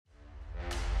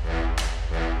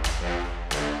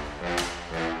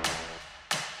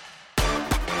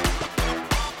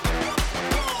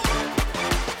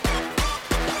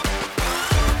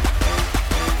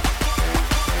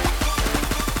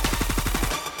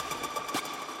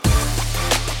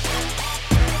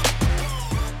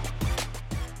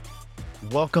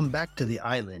Welcome back to the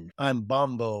island. I'm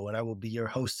Bombo, and I will be your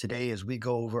host today as we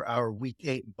go over our Week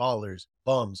 8 ballers,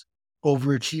 bums,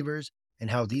 overachievers, and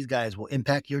how these guys will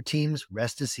impact your team's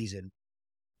rest of season.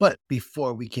 But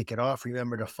before we kick it off,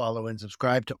 remember to follow and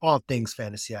subscribe to all things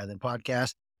Fantasy Island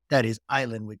Podcast. That is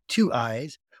Island with two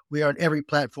eyes. We are on every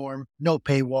platform, no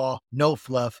paywall, no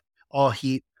fluff, all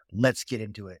heat. Let's get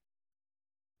into it.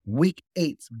 Week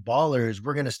 8's ballers,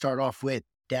 we're going to start off with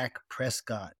Dak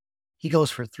Prescott. He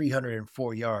goes for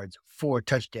 304 yards, 4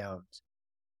 touchdowns.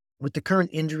 With the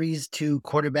current injuries to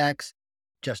quarterbacks,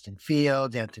 Justin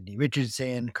Fields, Anthony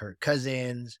Richardson, Kirk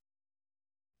Cousins,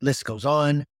 list goes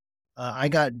on. I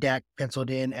got Dak penciled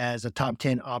in as a top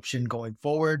 10 option going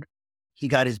forward. He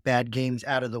got his bad games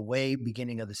out of the way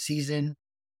beginning of the season.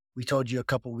 We told you a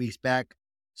couple weeks back,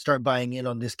 start buying in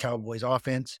on this Cowboys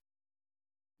offense.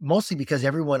 Mostly because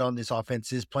everyone on this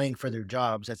offense is playing for their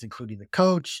jobs. That's including the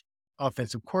coach,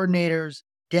 offensive coordinators,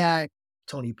 Dak,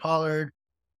 Tony Pollard.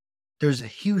 There's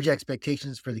huge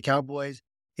expectations for the Cowboys.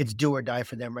 It's do or die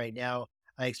for them right now.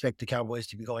 I expect the Cowboys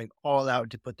to be going all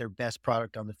out to put their best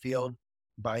product on the field.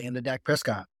 Buy into Dak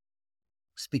Prescott.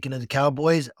 Speaking of the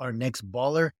Cowboys, our next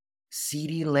baller,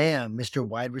 CeeDee Lamb, Mr.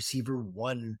 Wide Receiver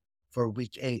 1 for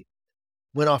Week 8.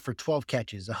 Went off for 12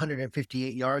 catches,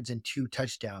 158 yards, and 2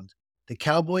 touchdowns. The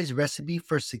Cowboys' recipe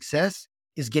for success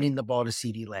is getting the ball to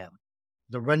CeeDee Lamb.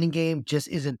 The running game just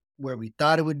isn't where we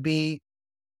thought it would be.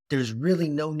 There's really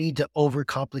no need to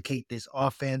overcomplicate this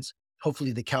offense.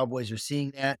 Hopefully the Cowboys are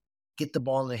seeing that. Get the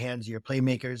ball in the hands of your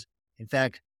playmakers. In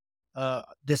fact,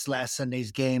 this last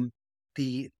Sunday's game,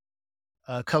 the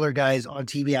color guys on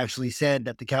TV actually said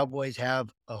that the Cowboys have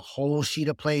a whole sheet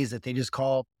of plays that they just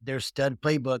call their stud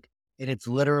playbook, and it's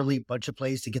literally a bunch of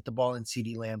plays to get the ball in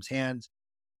CeeDee Lamb's hands.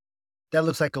 That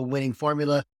looks like a winning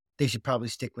formula. They should probably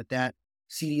stick with that.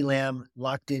 CeeDee Lamb,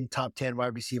 locked in top 10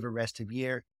 wide receiver rest of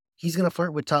year. He's going to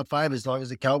flirt with top 5 as long as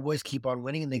the Cowboys keep on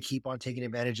winning and they keep on taking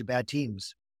advantage of bad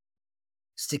teams.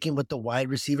 Sticking with the wide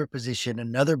receiver position,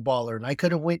 another baller. And I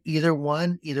could have went either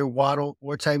one, either Waddle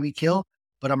or Tyreek Hill,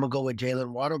 but I'm going to go with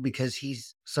Jalen Waddle because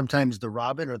he's sometimes the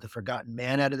Robin or the forgotten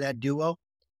man out of that duo.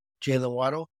 Jalen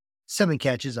Waddle, 7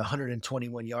 catches,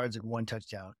 121 yards, and 1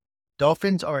 touchdown.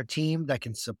 Dolphins are a team that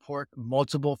can support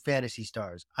multiple fantasy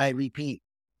stars. I repeat,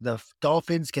 the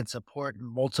Dolphins can support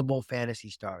multiple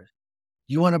fantasy stars.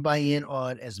 You want to buy in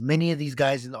on as many of these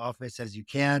guys in the offense as you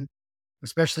can,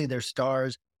 especially their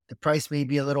stars. The price may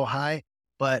be a little high,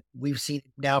 but we've seen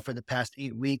it now for the past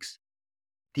 8 weeks.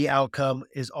 The outcome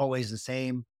is always the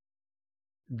same.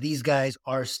 These guys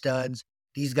are studs.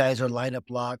 These guys are lineup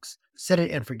locks, set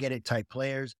it and forget it type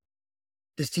players.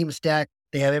 This team is stacked.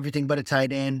 They have everything but a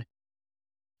tight end.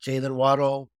 Jalen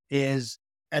Waddle is,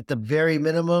 at the very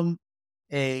minimum,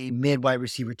 a mid-wide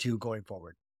receiver 2 going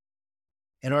forward.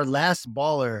 And our last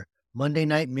baller, Monday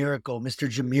Night Miracle, Mr.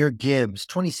 Jahmyr Gibbs,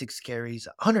 26 carries,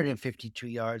 152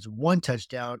 yards, 1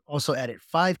 touchdown, also added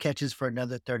 5 catches for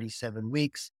another 37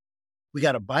 weeks. We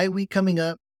got a bye week coming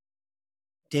up.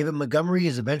 David Montgomery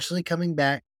is eventually coming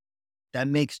back. That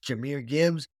makes Jahmyr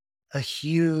Gibbs a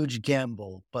huge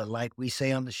gamble. But like we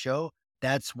say on the show,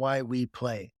 that's why we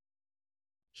play.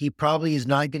 He probably is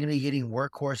not going to be getting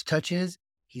workhorse touches.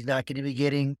 He's not going to be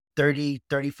getting 30,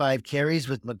 35 carries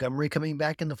with Montgomery coming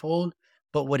back in the fold.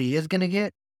 But what he is going to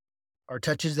get are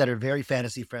touches that are very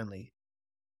fantasy friendly.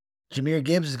 Jahmyr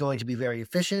Gibbs is going to be very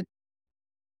efficient.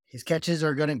 His catches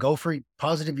are going to go for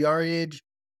positive yardage.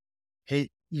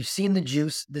 You've seen the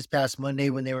juice this past Monday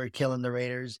when they were killing the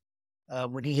Raiders.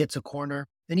 When he hits a corner,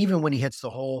 and even when he hits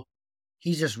the hole,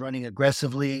 he's just running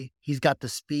aggressively. He's got the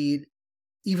speed.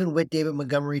 Even with David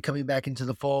Montgomery coming back into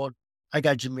the fold, I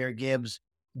got Jahmyr Gibbs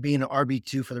being an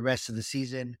RB2 for the rest of the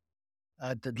season.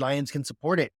 The Lions can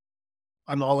support it.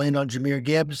 I'm all in on Jahmyr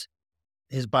Gibbs.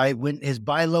 His buy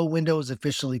low window is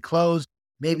officially closed.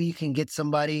 Maybe you can get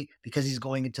somebody because he's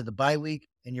going into the bye week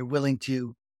and you're willing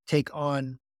to take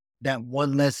on that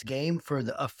one less game for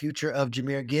a future of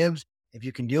Jahmyr Gibbs. If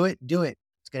you can do it, do it.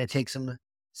 It's going to take some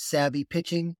savvy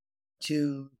pitching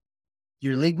to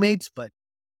your league mates, but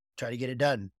try to get it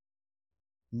done.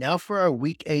 Now for our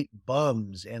Week 8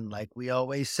 bums. And like we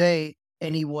always say,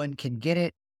 anyone can get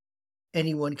it.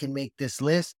 Anyone can make this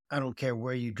list. I don't care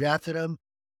where you drafted them.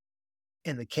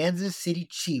 And the Kansas City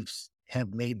Chiefs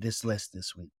have made this list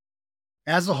this week.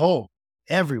 As a whole,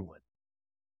 everyone.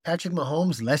 Patrick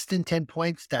Mahomes, less than 10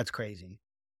 points, that's crazy.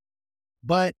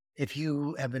 But if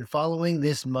you have been following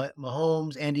this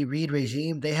Mahomes, Andy Reid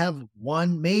regime, they have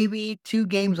 1, maybe 2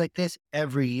 games like this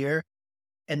every year.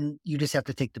 And you just have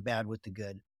to take the bad with the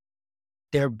good.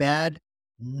 Their bad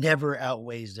never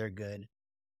outweighs their good.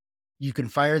 You can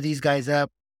fire these guys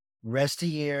up, rest a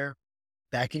year,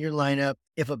 back in your lineup.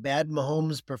 If a bad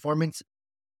Mahomes performance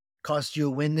cost you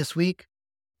a win this week,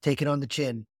 take it on the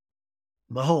chin.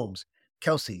 Mahomes,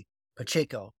 Kelsey,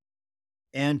 Pacheco,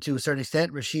 and to a certain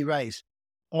extent, Rashee Rice.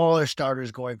 All our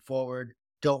starters going forward.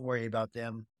 Don't worry about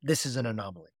them. This is an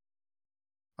anomaly.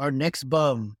 Our next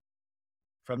bum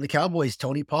from the Cowboys,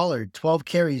 Tony Pollard, 12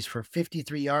 carries for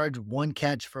 53 yards, 1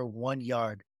 catch for 1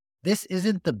 yard. This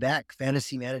isn't the back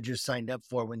fantasy managers signed up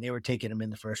for when they were taking him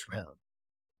in the first round.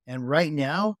 And right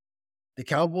now, the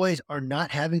Cowboys are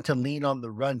not having to lean on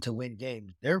the run to win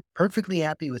games. They're perfectly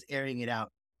happy with airing it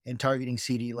out and targeting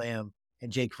CeeDee Lamb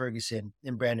and Jake Ferguson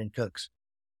and Brandon Cooks.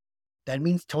 That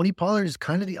means Tony Pollard is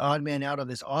kind of the odd man out of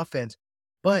this offense,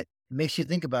 but it makes you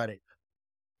think about it.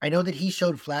 I know that he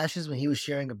showed flashes when he was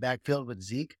sharing a backfield with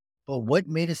Zeke, but what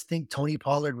made us think Tony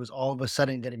Pollard was all of a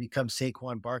sudden going to become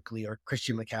Saquon Barkley or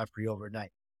Christian McCaffrey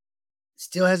overnight?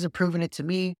 Still hasn't proven it to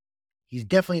me. He's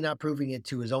definitely not proving it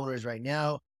to his owners right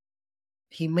now.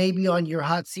 He may be on your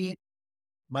hot seat.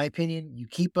 My opinion, you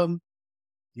keep him.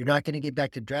 You're not going to get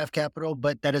back to draft capital,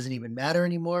 but that doesn't even matter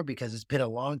anymore because it's been a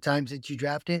long time since you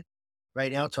drafted.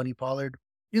 Right now, Tony Pollard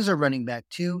is a running back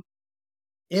too.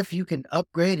 If you can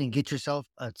upgrade and get yourself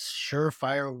a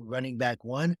surefire running back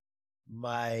one,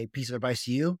 my piece of advice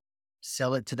to you,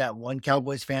 sell it to that one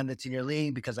Cowboys fan that's in your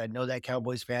league because I know that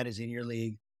Cowboys fan is in your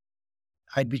league.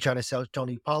 I'd be trying to sell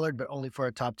Tony Pollard, but only for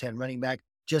a top 10 running back,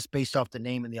 just based off the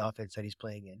name and the offense that he's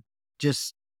playing in.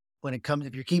 Just when it comes,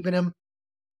 if you're keeping him,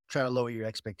 try to lower your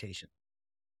expectation.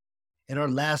 And our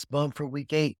last bump for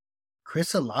week 8,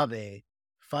 Chris Olave,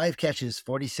 5 catches,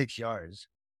 46 yards.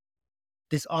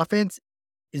 This offense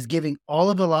is giving all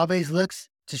of Olave's looks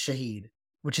to Shaheed,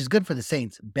 which is good for the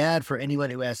Saints, bad for anyone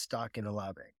who has stock in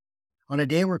Olave. On a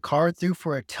day where Carr threw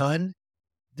for a ton,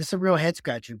 this is a real head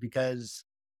scratcher because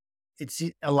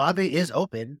Olave is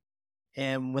open,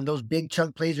 and when those big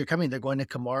chunk plays are coming, they're going to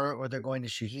Kamara or they're going to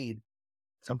Shaheed.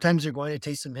 Sometimes they're going to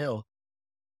Taysom Hill.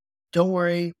 Don't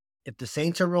worry. If the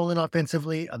Saints are rolling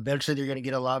offensively, eventually they're going to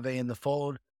get Olave in the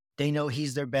fold. They know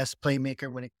he's their best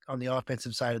playmaker on the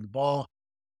offensive side of the ball.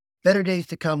 Better days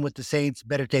to come with the Saints,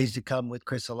 better days to come with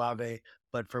Chris Olave.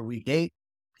 But for week 8,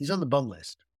 he's on the bum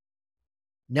list.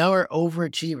 Now our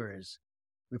overachievers.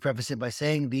 We preface it by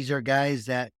saying these are guys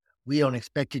that we don't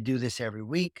expect to do this every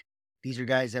week. These are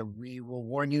guys that we will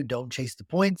warn you, don't chase the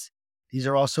points. These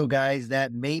are also guys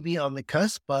that may be on the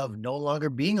cusp of no longer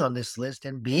being on this list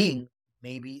and being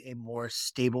maybe a more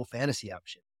stable fantasy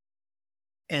option.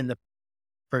 And the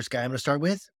first guy I'm going to start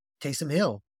with, Taysom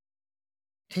Hill.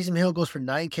 Taysom Hill goes for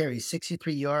 9 carries,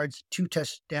 63 yards, 2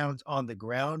 touchdowns on the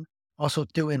ground. Also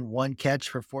threw in 1 catch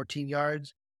for 14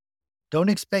 yards. Don't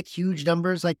expect huge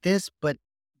numbers like this, but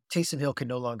Taysom Hill can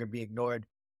no longer be ignored.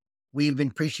 We've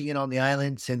been preaching it on the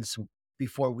island since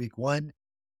before week 1.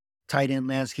 Tight end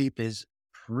landscape is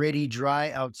pretty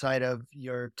dry outside of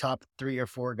your top 3 or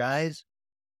 4 guys.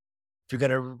 If you're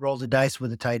going to roll the dice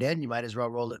with a tight end, you might as well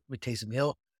roll it with Taysom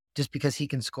Hill just because he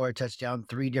can score a touchdown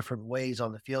 3 different ways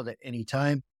on the field at any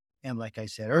time. And like I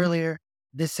said earlier,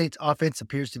 this Saints offense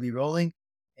appears to be rolling.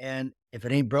 And if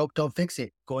it ain't broke, don't fix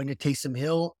it. Going to Taysom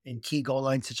Hill in key goal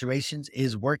line situations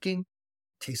is working.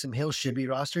 Taysom Hill should be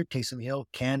rostered. Taysom Hill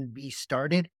can be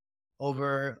started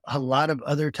over a lot of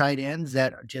other tight ends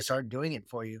that just aren't doing it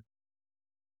for you.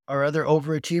 Our other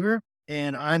overachiever,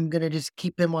 and I'm going to just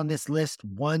keep him on this list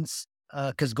once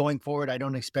because going forward, I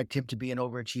don't expect him to be an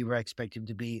overachiever. I expect him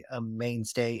to be a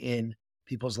mainstay in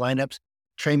people's lineups.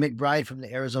 Trey McBride from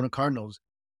the Arizona Cardinals,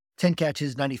 10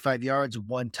 catches, 95 yards,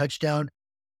 1 touchdown.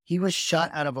 He was shot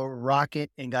out of a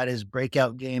rocket and got his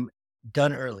breakout game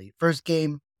done early. First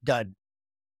game, done.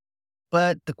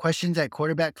 But the questions at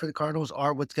quarterback for the Cardinals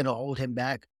are what's going to hold him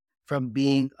back from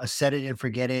being a set it and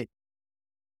forget it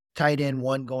tight end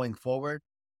 1 going forward.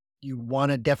 You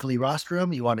want to definitely roster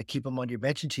him. You want to keep him on your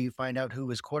bench until you find out who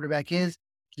his quarterback is.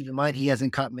 Keep in mind, he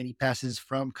hasn't caught many passes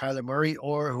from Kyler Murray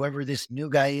or whoever this new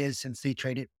guy is since they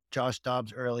traded Josh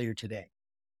Dobbs earlier today.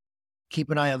 Keep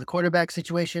an eye on the quarterback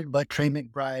situation, but Trey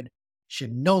McBride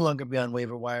should no longer be on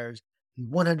waiver wires. He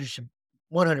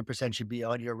 100% should be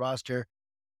on your roster.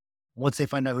 Once they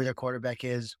find out who their quarterback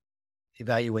is,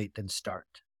 evaluate, then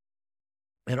start.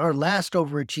 And our last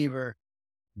overachiever,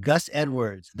 Gus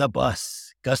Edwards,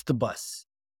 Gus the Bus.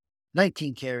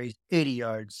 19 carries, 80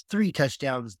 yards, 3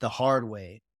 touchdowns the hard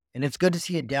way. And it's good to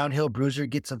see a downhill bruiser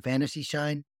get some fantasy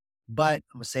shine, but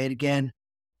I'm going to say it again,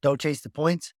 don't chase the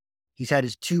points. He's had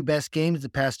his 2 best games the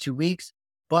past 2 weeks,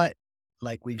 but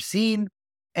like we've seen,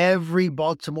 every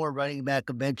Baltimore running back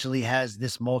eventually has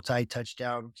this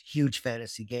multi-touchdown, huge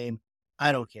fantasy game.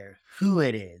 I don't care who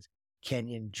it is.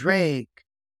 Kenyon Drake,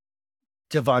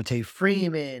 Devontae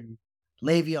Freeman,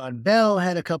 Le'Veon Bell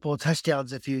had a couple of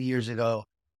touchdowns a few years ago.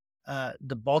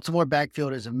 The Baltimore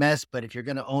backfield is a mess, but if you're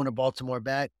going to own a Baltimore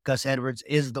back, Gus Edwards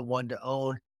is the one to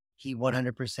own. He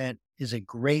 100% is a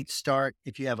great start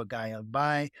if you have a guy on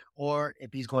bye, or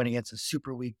if he's going against a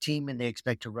super weak team and they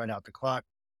expect to run out the clock.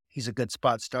 He's a good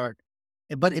spot start.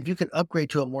 But if you can upgrade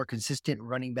to a more consistent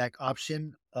running back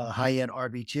option, a high end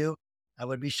RB2, I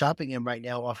would be shopping him right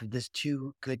now off of this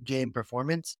two good game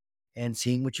performance and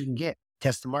seeing what you can get.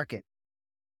 Test the market.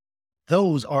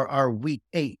 Those are our week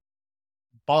 8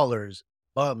 ballers,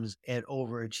 bums, and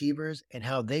overachievers and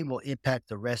how they will impact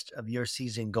the rest of your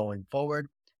season going forward.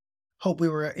 Hope we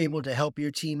were able to help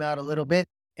your team out a little bit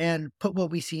and put what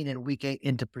we've seen in week 8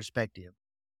 into perspective.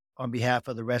 On behalf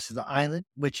of the rest of the island,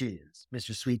 which is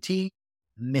Mr. Sweet Tea,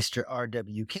 Mr.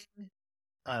 RW King,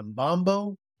 I'm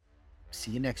Bombo.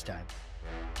 See you next time.